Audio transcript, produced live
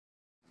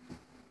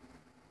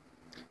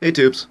Hey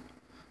tubes,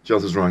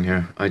 Joth is wrong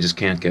here. I just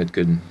can't get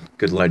good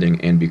lighting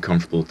and be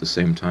comfortable at the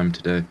same time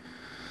today.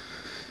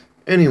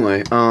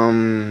 Anyway,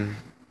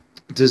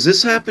 does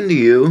this happen to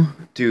you?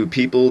 Do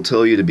people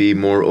tell you to be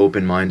more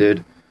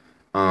open-minded?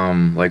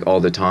 Like all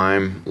the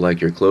time,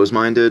 like you're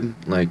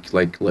closed-minded,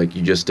 like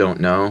you just don't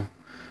know?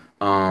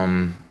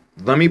 Um,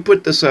 Let me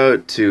put this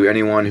out to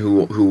anyone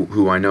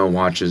who I know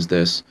watches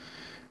this,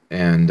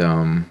 and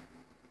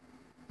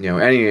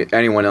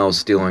anyone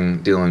else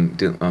dealing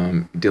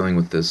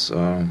with this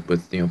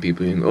with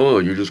people being, oh,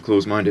 you're just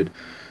closed-minded.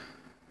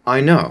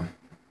 I know.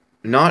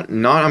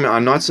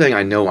 I'm not saying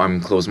I know I'm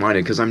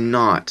closed-minded because I'm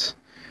not.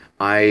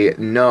 I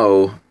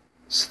know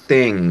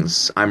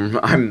things.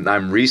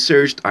 I'm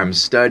researched, I'm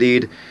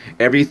studied.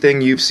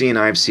 Everything you've seen,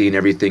 I've seen.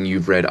 Everything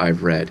you've read,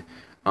 I've read.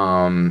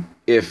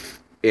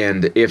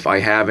 If I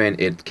haven't,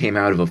 it came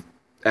out of a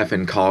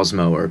effing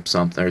Cosmo or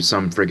something, or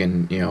some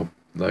friggin',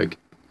 like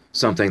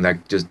something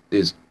that just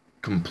is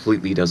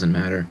completely doesn't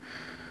matter.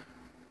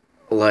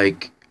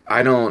 Like,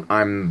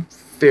 I'm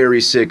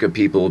very sick of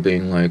people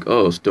being like,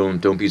 "Oh,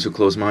 don't be so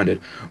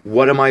close-minded."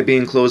 What am I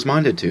being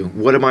close-minded to?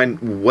 What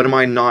am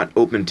I not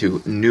open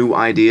to? New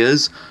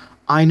ideas?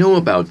 I know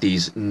about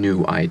these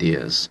new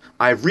ideas.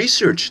 I've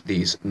researched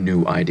these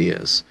new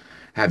ideas.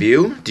 Have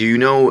you? Do you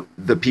know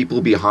the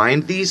people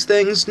behind these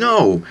things?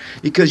 No,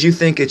 because you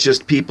think it's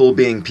just people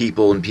being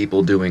people and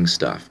people doing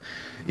stuff.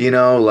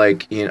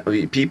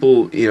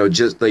 People,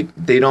 just like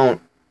they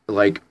don't,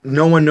 like,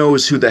 no one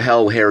knows who the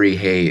hell Harry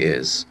Hay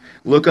is.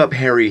 Look up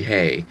Harry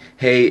Hay.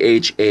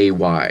 Hay, Hay.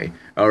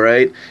 All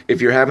right?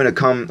 If you're having a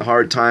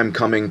hard time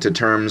coming to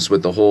terms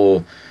with the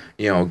whole,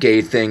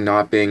 gay thing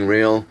not being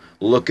real,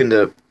 look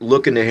into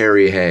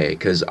Harry Hay,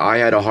 because I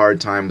had a hard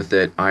time with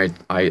it. I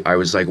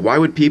was like, why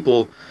would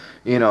people,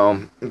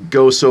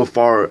 go so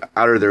far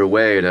out of their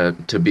way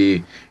to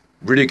be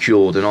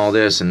ridiculed and all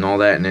this and all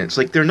that? And it's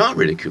like, they're not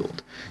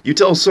ridiculed. You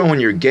tell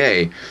someone you're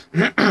gay,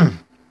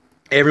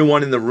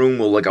 everyone in the room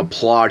will like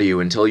applaud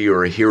you and tell you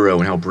you're a hero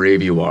and how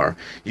brave you are.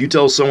 You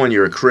tell someone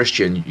you're a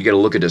Christian, you got to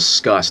look at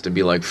disgust and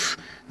be like, pff,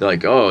 they're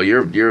like, oh,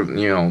 you're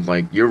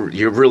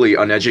really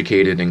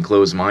uneducated and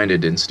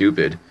closed-minded and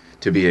stupid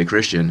to be a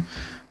Christian.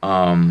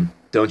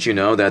 Don't you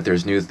know that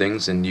there's new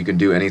things and you can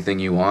do anything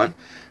you want?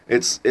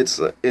 It's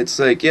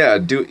like,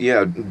 do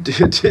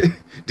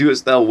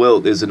as thou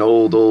wilt is an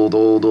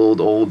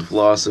old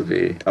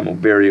philosophy. I'm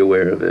very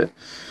aware of it.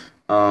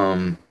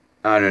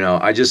 I don't know.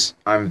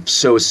 I'm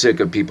so sick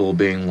of people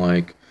being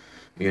like,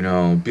 be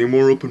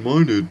more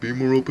open-minded, be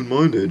more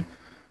open-minded.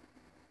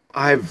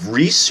 I've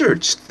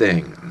researched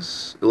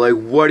things. Like,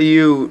 what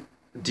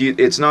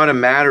it's not a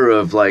matter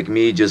of like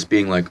me just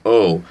being like,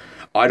 oh,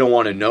 I don't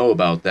want to know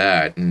about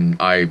that, and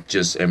I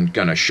just am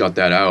gonna shut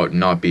that out and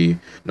not be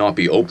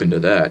open to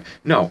that.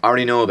 No, I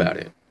already know about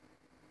it.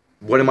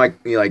 What am I,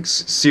 like,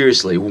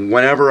 seriously,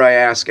 whenever I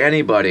ask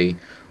anybody,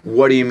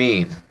 what do you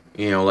mean?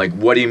 Like,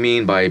 what do you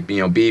mean by,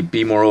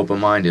 be more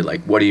open-minded?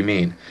 Like, what do you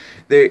mean?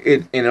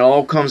 And it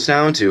all comes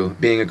down to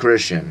being a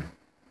Christian.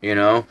 It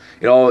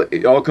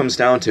all comes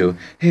down to,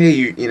 hey,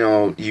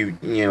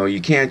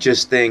 you can't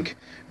just think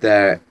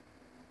that,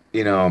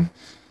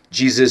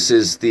 Jesus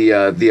is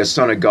the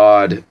Son of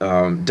God,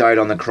 died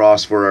on the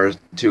cross for us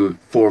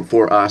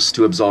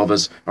to absolve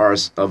us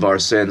of our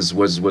sins,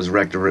 was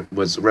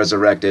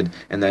resurrected,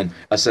 and then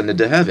ascended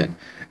to heaven.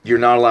 You're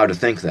not allowed to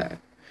think that.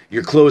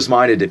 You're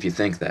closed-minded if you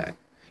think that.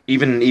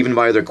 Even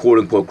by other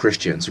quote-unquote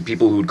Christians, or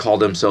people who would call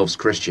themselves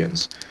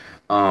Christians,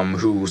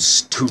 who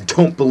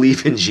don't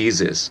believe in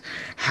Jesus.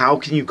 How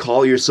can you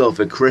call yourself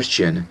a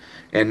Christian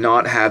and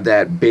not have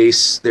that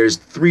base? There's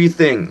three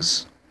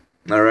things,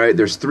 all right?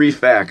 There's three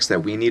facts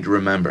that we need to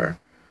remember.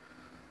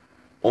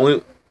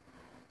 Only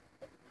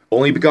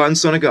begotten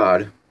Son of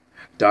God,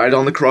 died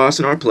on the cross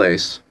in our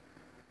place,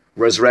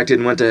 resurrected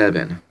and went to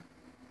heaven.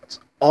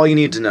 All you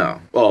need to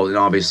know. Well, and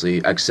obviously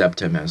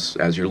accept him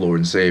as your Lord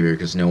and Savior,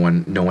 because no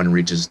one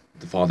reaches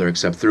the Father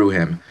except through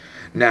him.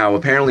 Now,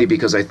 apparently,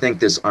 because I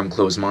think this, I'm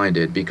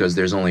closed-minded, because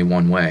there's only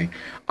one way.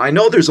 I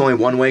know there's only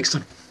one way, because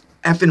I've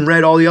effing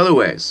read all the other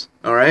ways,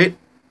 alright?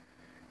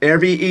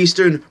 Every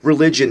Eastern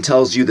religion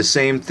tells you the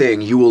same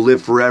thing. You will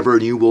live forever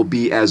and you will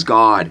be as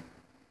God.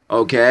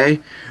 Okay?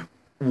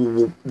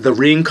 The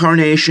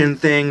reincarnation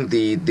thing,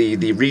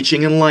 the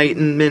reaching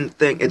enlightenment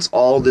thing, it's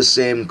all the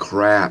same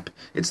crap.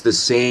 It's the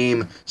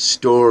same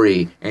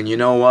story. And you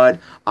know what?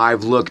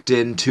 I've looked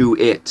into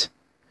it.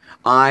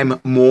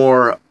 I'm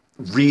more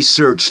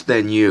researched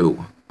than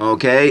you.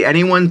 Okay?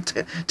 Anyone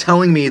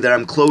telling me that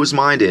I'm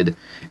closed-minded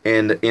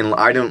and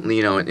I don't,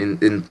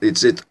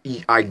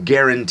 I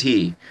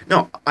guarantee.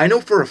 No, I know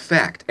for a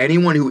fact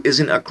anyone who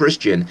isn't a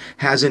Christian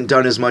hasn't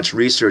done as much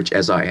research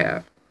as I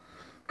have.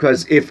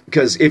 Because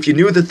if you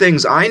knew the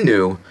things I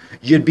knew,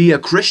 you'd be a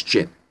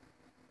Christian.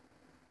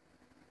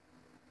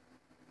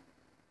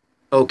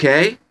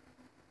 Okay?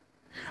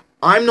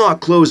 I'm not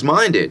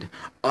closed-minded.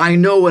 I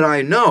know what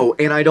I know,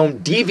 and I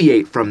don't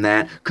deviate from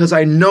that because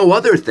I know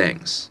other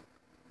things.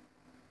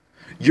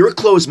 You're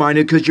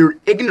closed-minded because you're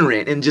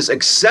ignorant and just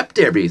accept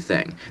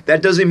everything.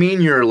 That doesn't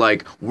mean you're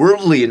like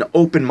worldly and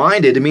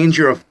open-minded. It means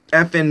you're a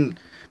effing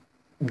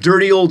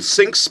dirty old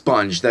sink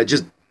sponge that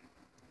just,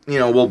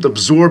 will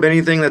absorb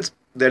anything that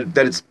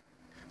it's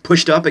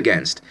pushed up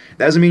against.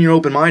 That doesn't mean you're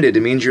open-minded.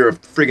 It means you're a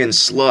friggin'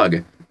 slug.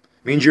 It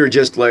means you're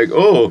just like,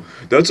 oh,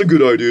 that's a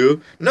good idea.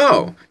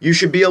 No, you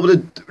should be able to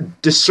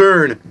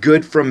discern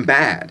good from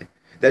bad.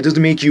 That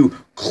doesn't make you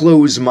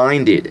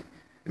close-minded. It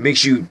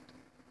makes you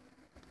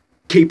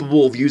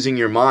capable of using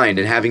your mind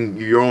and having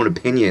your own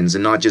opinions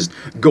and not just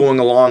going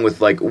along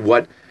with like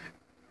what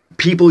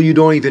people you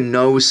don't even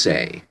know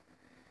say.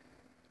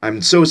 I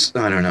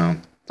don't know.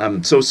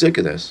 I'm so sick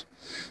of this.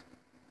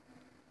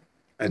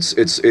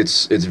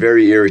 It's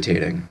very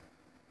irritating.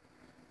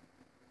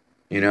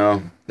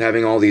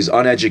 Having all these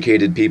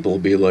uneducated people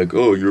be like,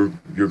 "Oh,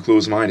 you're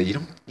closed-minded.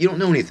 You don't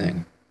know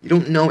anything. You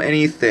don't know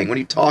anything. What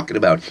are you talking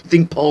about? You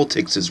think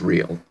politics is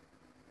real?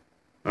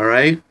 All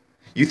right?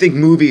 You think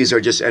movies are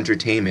just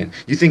entertainment.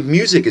 You think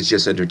music is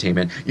just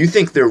entertainment. You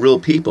think they're real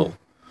people.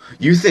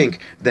 You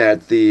think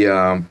that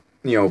the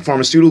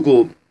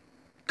pharmaceutical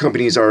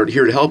companies are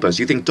here to help us.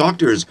 You think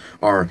doctors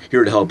are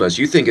here to help us.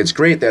 You think it's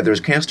great that there's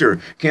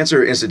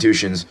cancer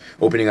institutions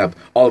opening up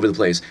all over the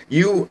place.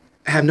 You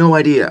have no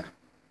idea.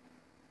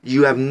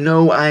 You have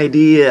no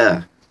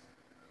idea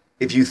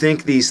if you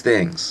think these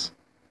things.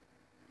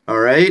 All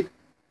right?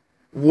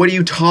 What are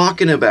you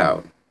talking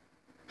about?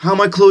 How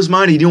am I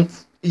closed-minded?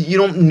 You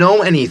don't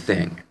know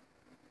anything.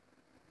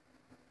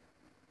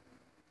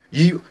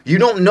 You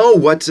don't know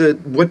what to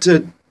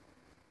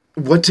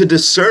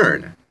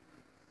discern.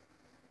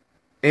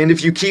 And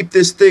if you keep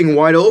this thing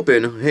wide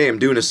open, hey, I'm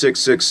doing a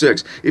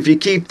 666. If you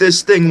keep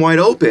this thing wide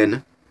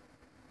open,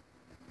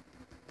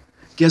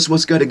 guess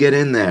what's got to get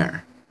in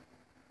there?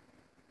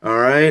 All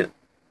right?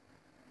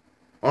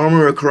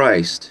 Armor of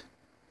Christ.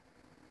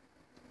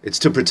 It's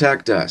to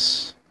protect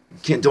us.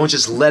 Don't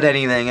just let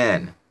anything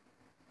in.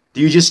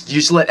 Do you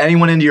just let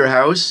anyone into your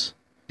house?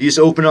 Do you just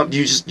open up? Do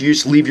you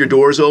just leave your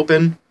doors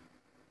open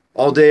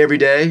all day, every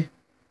day?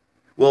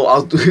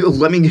 Well,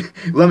 let me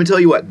tell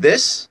you what.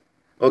 This,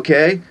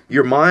 okay,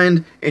 your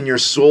mind and your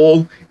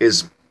soul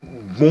is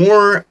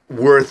more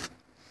worth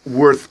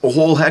a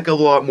whole heck of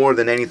a lot more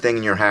than anything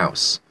in your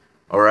house,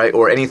 all right,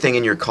 or anything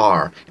in your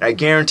car. And I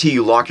guarantee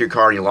you lock your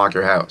car and you lock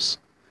your house.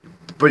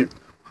 But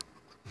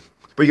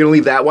you're gonna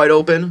leave that wide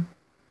open?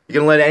 You're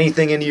gonna let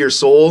anything into your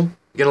soul?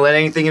 You're gonna let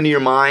anything into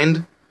your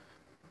mind?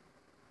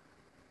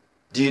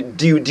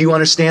 Do you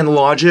understand the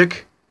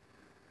logic?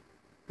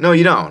 No,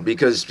 you don't,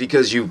 because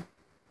you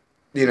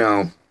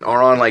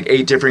are on like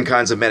 8 different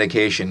kinds of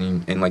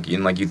medication and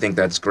you think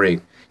that's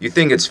great. You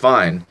think it's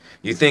fine.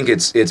 You think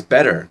it's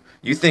better.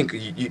 You think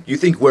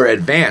we're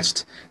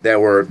advanced, that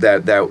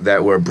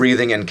we're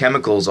breathing in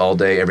chemicals all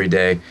day, every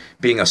day,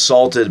 being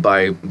assaulted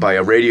by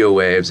radio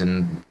waves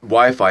and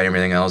Wi-Fi and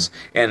everything else,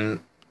 and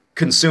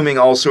consuming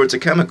all sorts of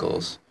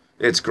chemicals.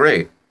 It's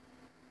great.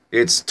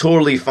 It's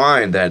totally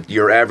fine that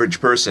your average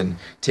person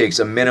takes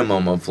a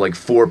minimum of like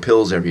 4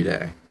 pills every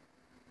day.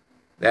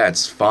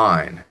 That's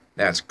fine.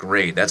 That's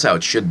great. That's how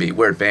it should be.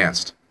 We're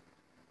advanced.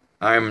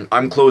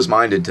 I'm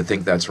closed-minded to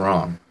think that's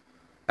wrong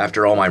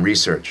after all my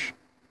research.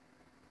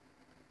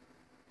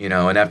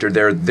 And after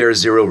their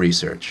zero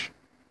research.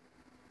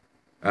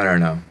 I don't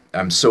know.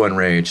 I'm so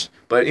enraged.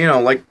 But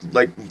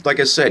like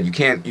I said, you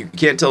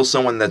can't tell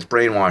someone that's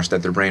brainwashed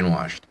that they're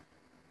brainwashed.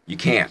 You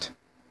can't.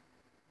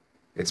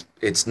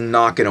 It's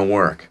not gonna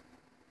work.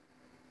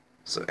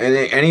 So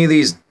any of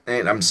these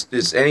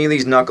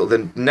knuckle.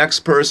 The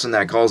next person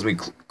that calls me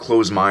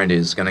closed-minded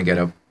is gonna get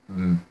a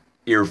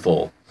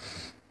earful.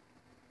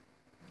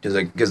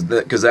 Because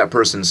that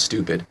person's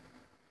stupid.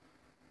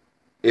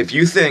 If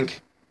you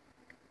think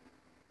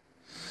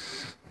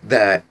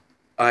that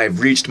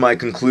I've reached my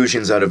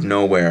conclusions out of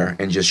nowhere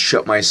and just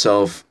shut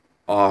myself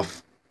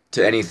off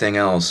to anything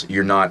else,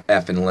 you're not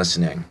effing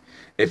listening.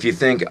 If you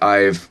think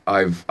I've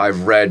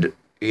read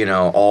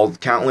all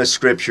countless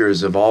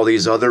scriptures of all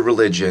these other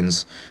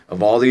religions,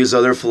 of all these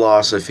other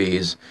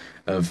philosophies,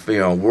 of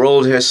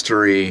world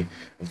history,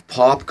 of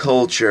pop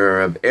culture,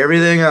 of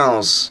everything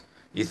else,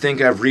 you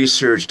think I've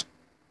researched,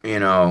 I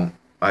don't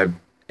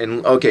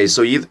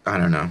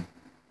know.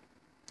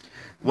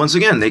 Once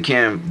again, they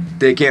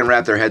can't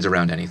wrap their heads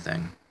around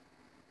anything.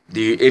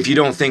 If you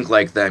don't think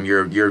like them,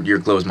 you're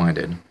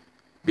closed-minded,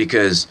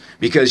 because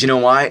you know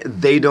why?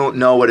 They don't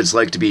know what it's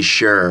like to be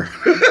sure.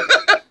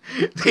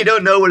 They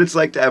don't know what it's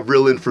like to have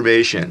real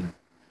information.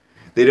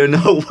 They don't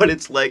know what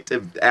it's like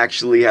to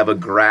actually have a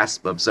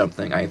grasp of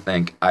something, I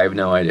think. I have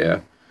no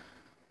idea.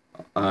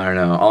 I don't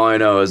know. All I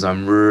know is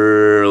I'm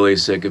really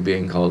sick of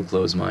being called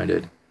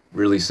closed-minded.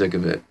 Really sick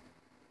of it.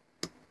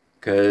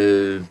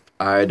 Because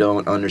I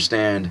don't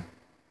understand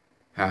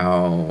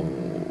how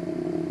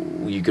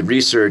you could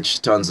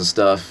research tons of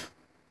stuff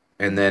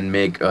and then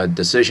make a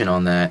decision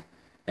on that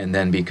and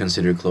then be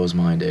considered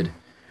closed-minded.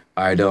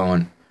 I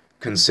don't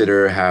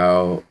consider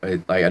how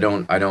I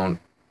don't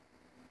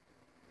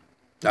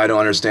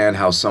understand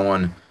how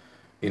someone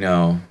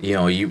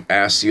You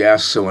ask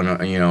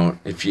someone,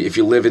 if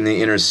you live in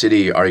the inner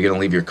city, are you gonna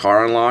leave your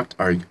car unlocked?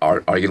 Are you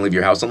gonna leave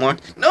your house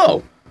unlocked?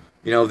 No.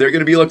 They're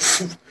gonna be like,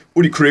 what,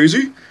 are you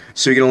crazy?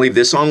 So you're gonna leave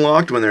this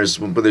unlocked when there's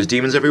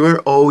demons everywhere?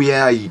 Oh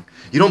yeah, you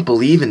don't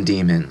believe in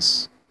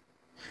demons.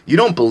 You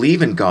don't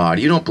believe in God.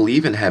 You don't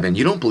believe in heaven.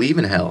 You don't believe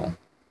in hell.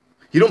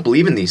 You don't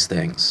believe in these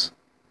things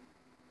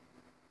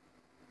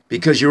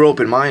because you're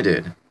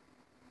open-minded.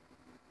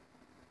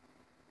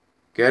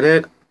 Get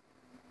it?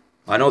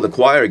 I know the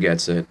choir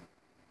gets it.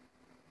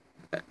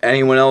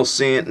 Anyone else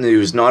seeing it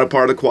who's not a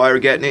part of the choir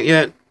getting it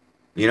yet?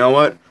 You know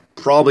what?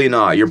 Probably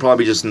not. You're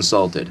probably just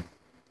insulted.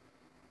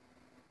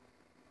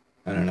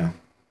 I don't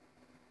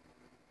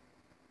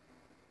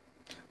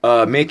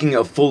know. Making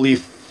a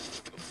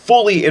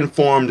fully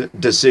informed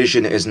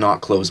decision is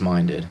not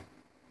closed-minded.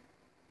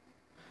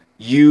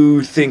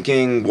 You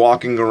thinking,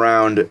 walking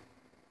around,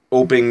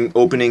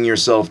 opening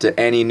yourself to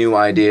any new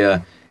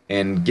idea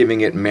and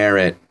giving it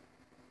merit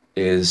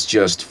is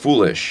just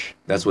foolish.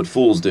 That's what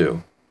fools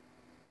do.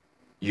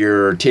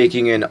 You're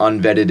taking in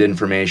unvetted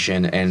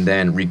information and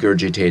then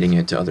regurgitating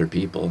it to other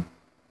people.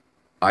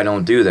 I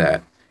don't do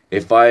that.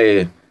 If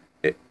I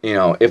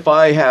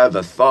have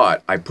a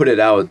thought, I put it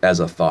out as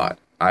a thought.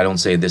 I don't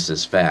say this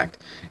is fact.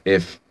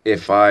 If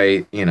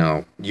I,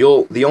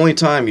 the only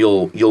time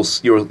you'll hear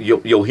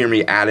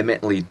me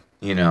adamantly,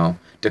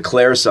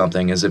 declare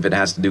something is if it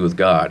has to do with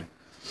God.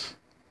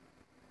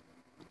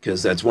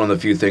 Because that's one of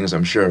the few things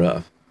I'm sure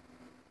of.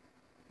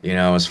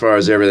 As far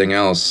as everything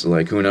else,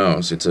 like, who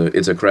knows? It's a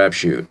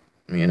crapshoot.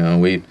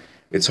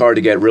 It's hard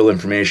to get real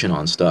information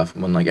on stuff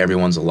when, like,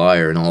 everyone's a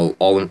liar and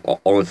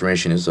all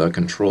information is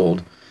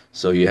controlled.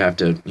 So you have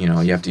to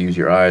use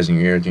your eyes and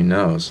your ears and your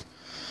nose.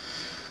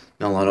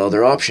 Not a lot of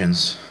other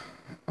options.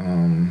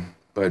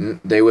 But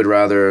they would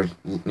rather,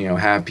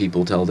 have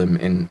people tell them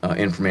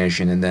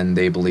information and then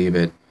they believe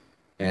it,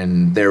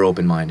 and they're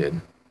open-minded.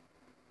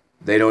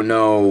 They don't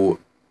know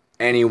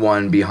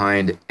anyone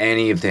behind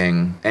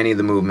anything, any of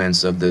the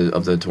movements of the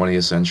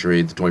 20th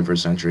century, the 21st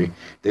century.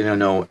 They don't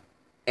know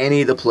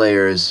any of the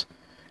players,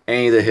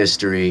 any of the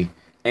history,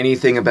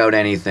 anything about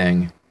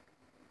anything,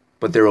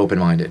 but they're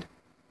open-minded.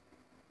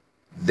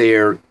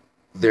 They're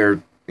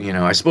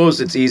I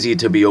suppose it's easy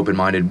to be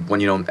open-minded when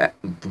you don't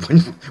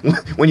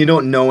when you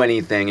don't know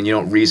anything and you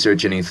don't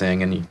research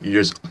anything and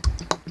you're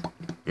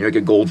like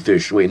a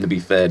goldfish waiting to be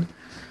fed.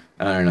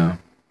 I don't know.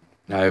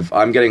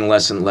 I'm getting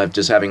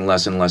just having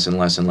less and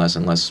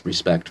less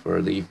respect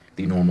for the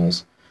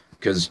normals,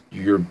 because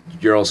you're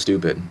all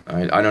stupid.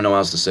 I don't know how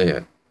else to say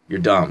it. You're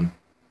dumb.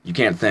 You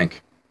can't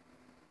think.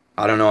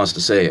 I don't know how else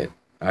to say it.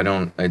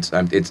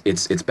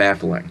 It's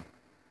baffling.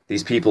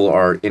 These people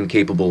are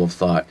incapable of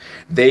thought.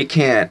 They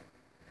can't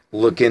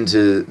look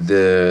into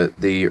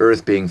the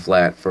Earth being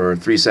flat for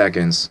 3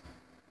 seconds,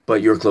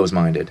 but you're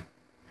closed-minded.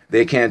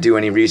 They can't do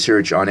any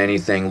research on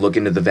anything. Look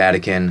into the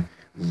Vatican.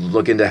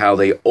 Look into how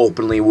they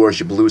openly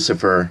worship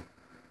Lucifer.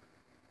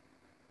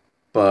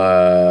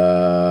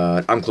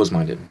 But I'm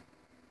closed-minded.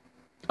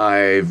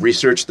 I've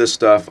researched this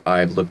stuff.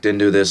 I've looked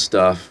into this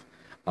stuff.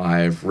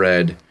 I've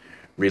read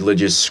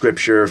religious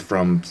scripture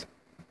from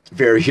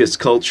various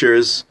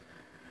cultures.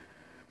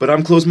 But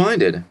I'm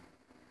closed-minded.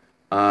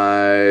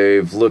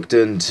 I've looked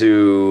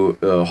into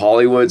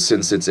Hollywood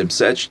since its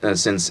inception,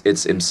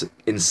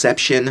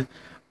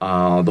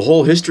 the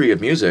whole history of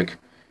music.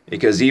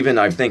 Because even,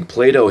 I think,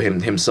 Plato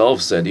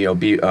himself said,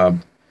 maybe it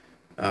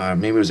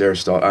was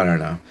Aristotle, I don't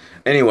know.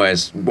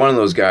 Anyways, one of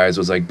those guys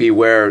was like,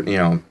 beware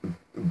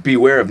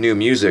of new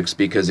musics,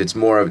 because it's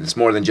more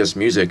than just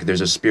music. There's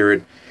a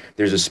spirit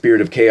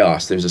of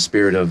chaos. There's a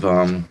spirit of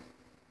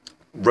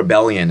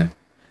rebellion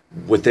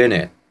within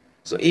it.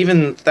 So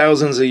even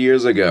thousands of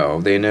years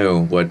ago, they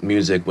knew what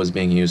music was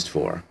being used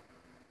for.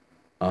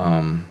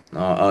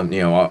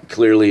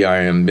 Clearly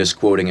I am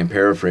misquoting and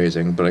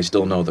paraphrasing, but I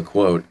still know the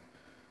quote.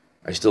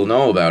 I still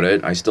know about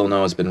it. I still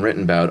know it's been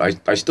written about.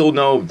 I still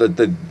know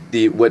that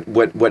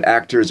what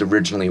actors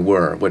originally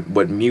were,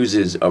 what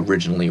muses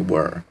originally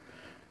were.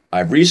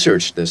 I've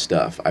researched this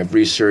stuff. I've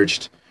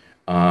researched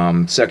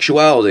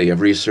sexuality.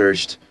 I've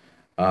researched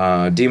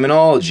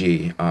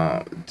demonology.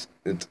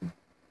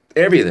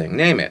 Everything,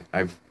 name it.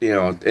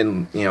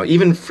 Even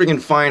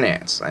friggin'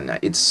 finance.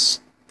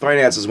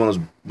 Finance is one of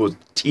those most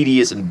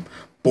tedious and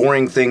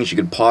boring things you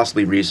could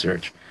possibly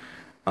research.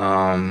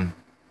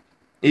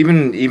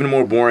 Even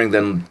more boring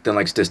than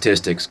like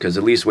statistics, because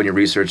at least when you're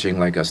researching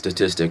like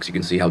statistics, you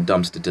can see how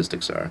dumb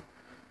statistics are.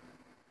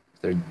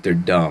 They're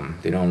dumb.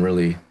 They don't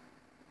really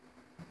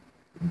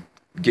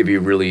give you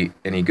really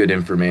any good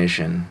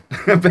information.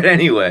 But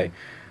anyway,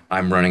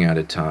 I'm running out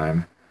of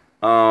time.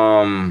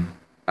 I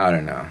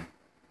don't know.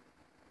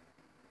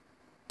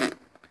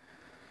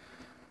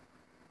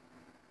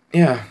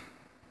 Yeah.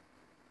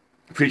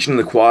 Preaching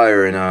to the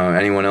choir, and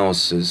anyone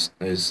else who's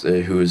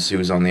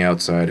on the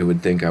outside who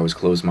would think I was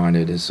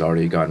closed-minded has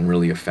already gotten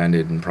really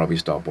offended and probably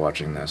stopped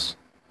watching this.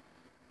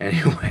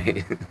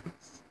 Anyway,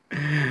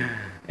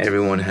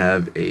 everyone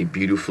have a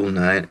beautiful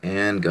night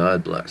and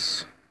God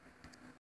bless.